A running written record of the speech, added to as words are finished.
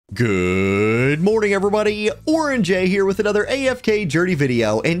Good morning, everybody. ENDGAME here with another AFK Journey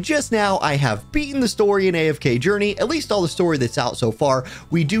video, and just now I have beaten the story in AFK Journey, at least all the story that's out so far.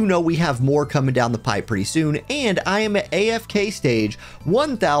 We do know we have more coming down the pipe pretty soon, and I am at AFK stage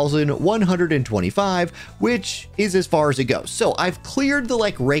 1125, which is as far as it goes. So I've cleared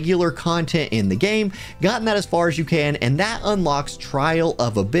the regular content in the game, gotten that as far as you can, and that unlocks Trial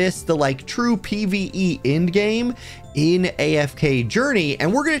of Abyss, the true PvE endgame in AFK Journey,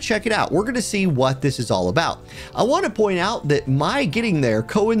 and we're going to check it out. We're going to see what this is all about. I want to point out that my getting there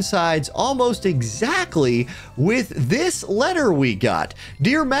coincides almost exactly with this letter we got.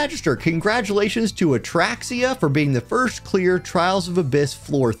 Dear Magister, congratulations to Atraxia for being the first clear Trials of Abyss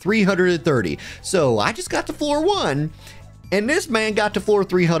floor 330. So I just got to floor 1. And this man got to floor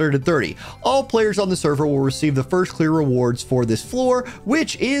 330. All players on the server will receive the first clear rewards for this floor,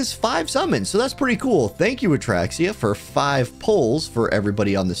 which is 5 summons. So that's pretty cool. Thank you, Atraxia, for 5 pulls for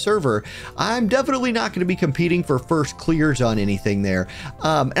everybody on the server. I'm definitely not going to be competing for first clears on anything there.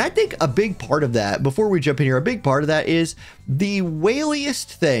 And I think a big part of that, before we jump in here, a big part of that is the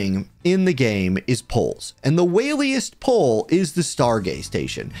whaliest thing in the game is pulls, and the whaliest pull is the Stargaze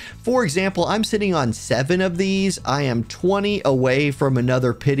station. For example, I'm sitting on 7 of these. I am 20 away from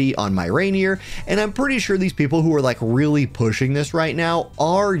another pity on my Rainier, and I'm pretty sure these people who are really pushing this right now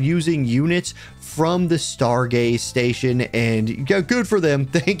are using units from the Stargaze station, and good for them.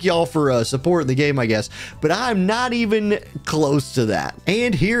 Thank y'all for supporting the game, I guess, but I'm not even close to that.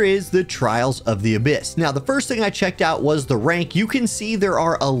 And here is the Trials of the Abyss. Now, the first thing I checked out was the rank. You can see there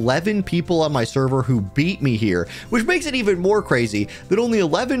are 11 people on my server who beat me here, which makes it even more crazy that only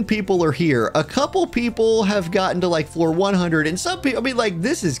 11 people are here. A couple people have gotten to floor 100, and some people, I mean,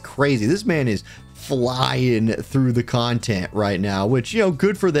 this is crazy. This man is flying through the content right now, which,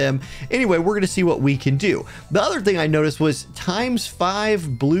 good for them. Anyway, we're going to see what we can do. The other thing I noticed was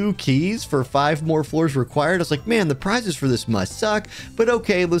 ×5 blue keys for 5 more floors required. I was like, man, the prizes for this must suck, but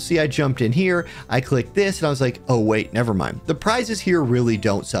okay, let's see. I jumped in here, I clicked this, and I was like, oh wait, never mind. The prizes here really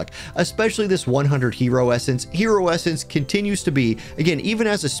don't suck, especially this 100 hero essence. Hero essence continues to be, again, even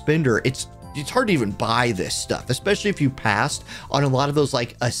as a spender, it's hard to even buy this stuff, especially if you passed on a lot of those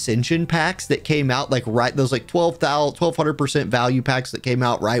ascension packs that came out those 1200% value packs that came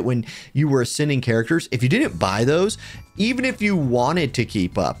out right when you were ascending characters. If you didn't buy those, even if you wanted to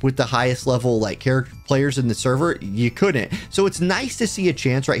keep up with the highest level character players in the server, you couldn't. So it's nice to see a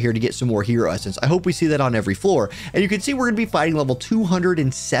chance right here to get some more hero essence. I hope we see that on every floor. And you can see we're going to be fighting level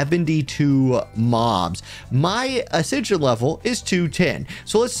 272 mobs. My ascension level is 210.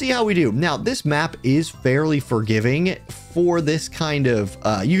 So let's see how we do. Now, this map is fairly forgiving for this kind of,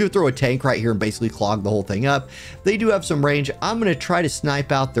 you can throw a tank right here and basically clog the whole thing up. They do have some range. I'm going to try to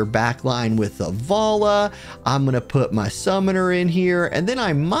snipe out their back line with a Vala. I'm going to put my summoner in here, and then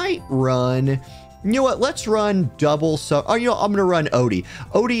I might run, you know what, let's run double. So, I'm going to run Odie.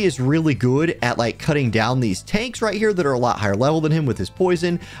 Odie is really good at cutting down these tanks right here that are a lot higher level than him with his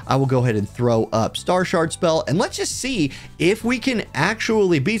poison. I will go ahead and throw up Star Shard spell, and let's just see if we can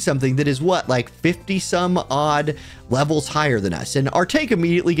actually beat something that is what, 50 some odd levels higher than us. And our tank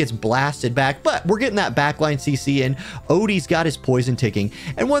immediately gets blasted back, but we're getting that backline CC in. Odie's got his poison ticking.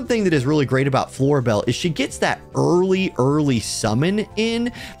 And one thing that is really great about Floribel is she gets that early summon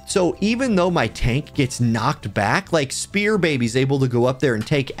in. So even though my tank gets knocked back, Spear Baby's able to go up there and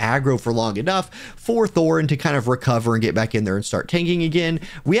take aggro for long enough for Thorin to kind of recover and get back in there and start tanking again.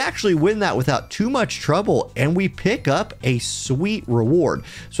 We actually win that without too much trouble, and we pick up a sweet reward.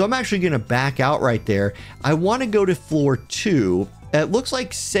 So I'm actually going to back out right there. I want to go to floor 2. It looks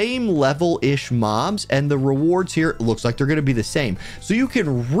like same level-ish mobs, and the rewards here looks like they're going to be the same. So you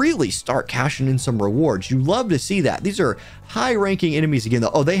can really start cashing in some rewards. You love to see that. These are high-ranking enemies again,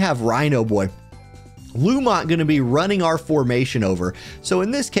 though. Oh, they have Rhino Boy. Lumont going to be running our formation over. So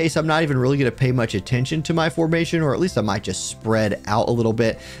in this case, I'm not even really going to pay much attention to my formation, or at least I might just spread out a little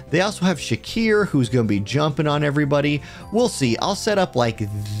bit. They also have Shakir, who's going to be jumping on everybody. We'll see. I'll set up like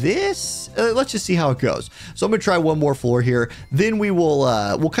this. Let's just see how it goes. So I'm going to try one more floor here. Then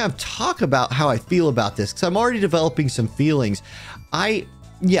we'll kind of talk about how I feel about this, because I'm already developing some feelings.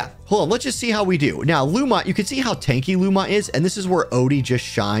 Yeah, hold on. Let's just see how we do. Now, Lumont, you can see how tanky Lumont is, and this is where Odie just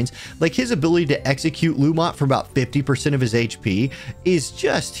shines. His ability to execute Lumont for about 50% of his HP is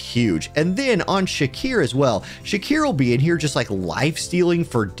just huge. And then on Shakir as well, Shakir will be in here just life stealing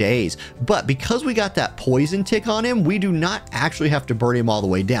for days. But because we got that poison tick on him, we do not actually have to burn him all the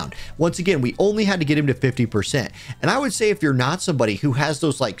way down. Once again, we only had to get him to 50%. And I would say if you're not somebody who has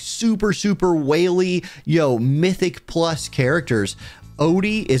those super whaley, mythic plus characters,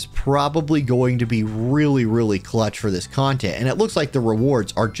 Odie is probably going to be really, really clutch for this content. And it looks like the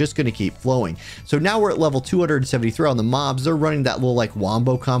rewards are just going to keep flowing. So now we're at level 273 on the mobs. They're running that little like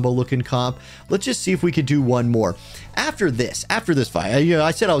wombo combo looking comp. Let's just see if we could do one more. After this fight,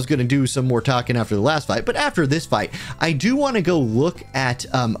 I said I was going to do some more talking after the last fight, but after this fight, I do want to go look at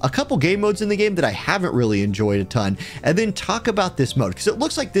a couple game modes in the game that I haven't really enjoyed a ton, and then talk about this mode, because it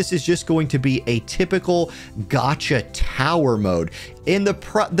looks like this is just going to be a typical gacha tower mode.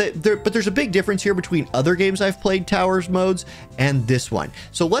 But there's a big difference here between other games I've played towers modes and this one.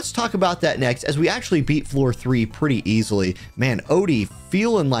 So let's talk about that next, as we actually beat floor 3 pretty easily. Man, Odie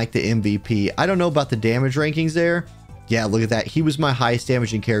feeling like the MVP. I don't know about the damage rankings there. Yeah, look at that. He was my highest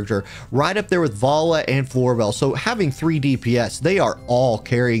damaging character, right up there with Vala and Florbell. So having 3 DPS, they are all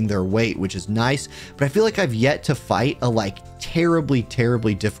carrying their weight, which is nice. But I feel like I've yet to fight a like terribly,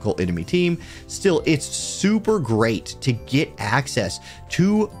 terribly difficult enemy team. Still, it's super great to get access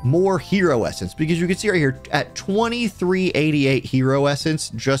to more hero essence, because you can see right here at 2388 hero essence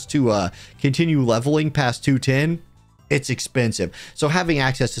just to continue leveling past 210. It's expensive. So having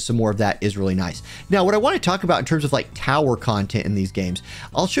access to some more of that is really nice. Now, what I want to talk about in terms of like tower content in these games,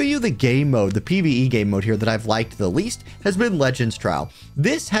 I'll show you the game mode, the PvE game mode here that I've liked the least has been Legends Trial.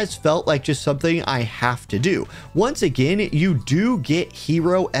 This has felt like just something I have to do. Once again, you do get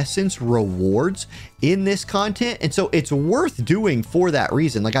hero essence rewards in this content, and so it's worth doing for that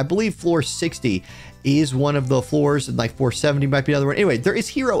reason. Like, I believe floor 60 is one of the floors, and like 470 might be another one. Anyway, there is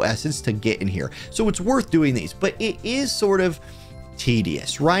hero essence to get in here, so it's worth doing these, but it is sort of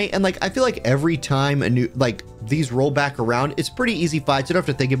tedious, right? And like, I feel like every time a new, like these roll back around, it's pretty easy fights. I don't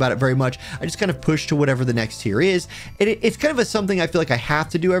have to think about it very much. I just kind of push to whatever the next tier is. And it's kind of something I feel like I have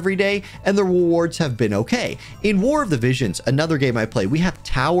to do every day, and the rewards have been okay. In War of the Visions, another game I play, we have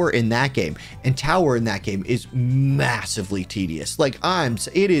Tower in that game, and Tower in that game is massively tedious. Like,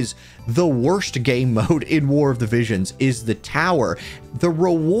 it is the worst game mode in War of the Visions is the Tower. The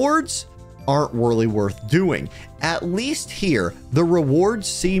rewards aren't really worth doing. At least here, the rewards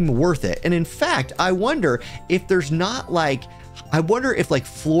seem worth it. And in fact, I wonder if there's not like, I wonder if like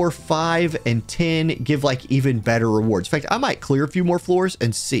floor 5 and 10 give like even better rewards. In fact, I might clear a few more floors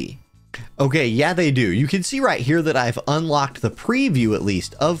and see. Okay, yeah, they do. You can see right here that I've unlocked the preview, at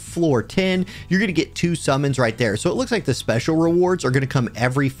least, of floor 10. You're going to get 2 summons right there. So it looks like the special rewards are going to come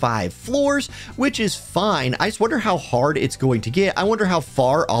every 5 floors, which is fine. I just wonder how hard it's going to get. I wonder how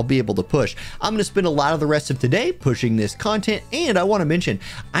far I'll be able to push. I'm going to spend a lot of the rest of today pushing this content, and I want to mention,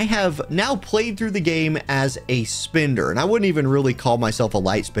 I have now played through the game as a spender, and I wouldn't even really call myself a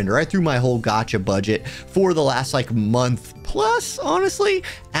light spender. I threw my whole gacha budget for the last like month plus, honestly,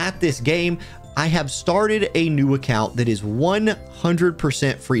 at this game. I have started a new account that is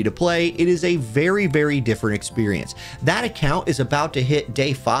 100% free to play. It is a very, very different experience. That account is about to hit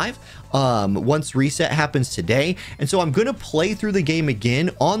day 5 once reset happens today, and so I'm going to play through the game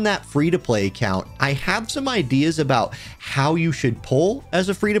again on that free-to-play account. I have some ideas about how you should pull as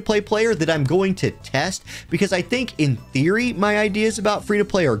a free-to-play player that I'm going to test, because I think in theory my ideas about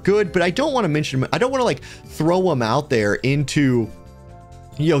free-to-play are good, but I don't want to mention them. I don't want to like throw them out there into,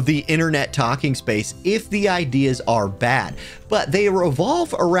 you know, the internet talking space if the ideas are bad. But they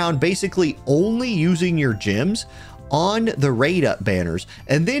revolve around basically only using your gems on the raid up banners,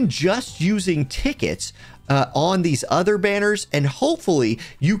 and then just using tickets on these other banners, and hopefully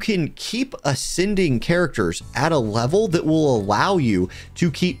you can keep ascending characters at a level that will allow you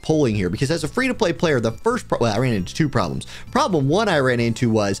to keep pulling here. Because as a free-to-play player, the first well, I ran into 2 problems. Problem 1 I ran into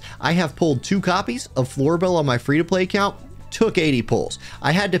was I have pulled 2 copies of Florbell on my free-to-play account. Took 80 pulls.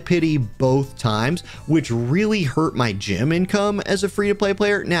 I had to pity both times, which really hurt my gem income as a free-to-play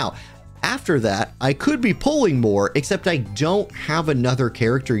player. Now, after that, I could be pulling more, except I don't have another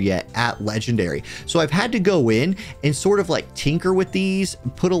character yet at Legendary. So I've had to go in and sort of like tinker with these,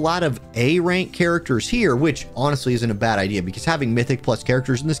 put a lot of A rank characters here, which honestly isn't a bad idea, because having Mythic plus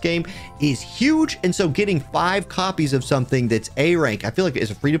characters in this game is huge. And so getting 5 copies of something that's A rank, I feel like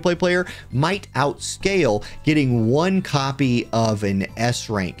as a free-to-play player might outscale getting 1 copy of an S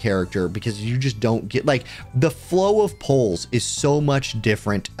rank character, because you just don't get, like, the flow of pulls is so much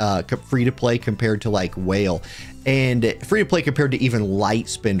different free to play compared to like Whale, and free to play compared to even Light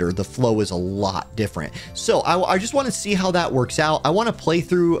Spender. The flow is a lot different. So I just want to see how that works out. I want to play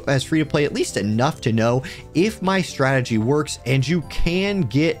through as free to play at least enough to know if my strategy works, and you can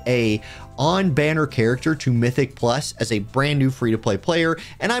get a on banner character to Mythic Plus as a brand new free to play player,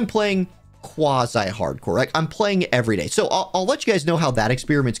 and I'm playing quasi hardcore. Like, I'm playing every day. So I'll let you guys know how that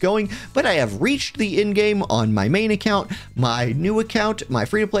experiment's going, but I have reached the end game on my main account. My new account, my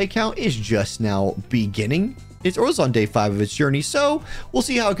free-to-play account, is just now beginning. It's also on day 5 of its journey, so we'll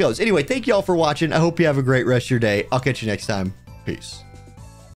see how it goes. Anyway, thank you all for watching. I hope you have a great rest of your day. I'll catch you next time. Peace.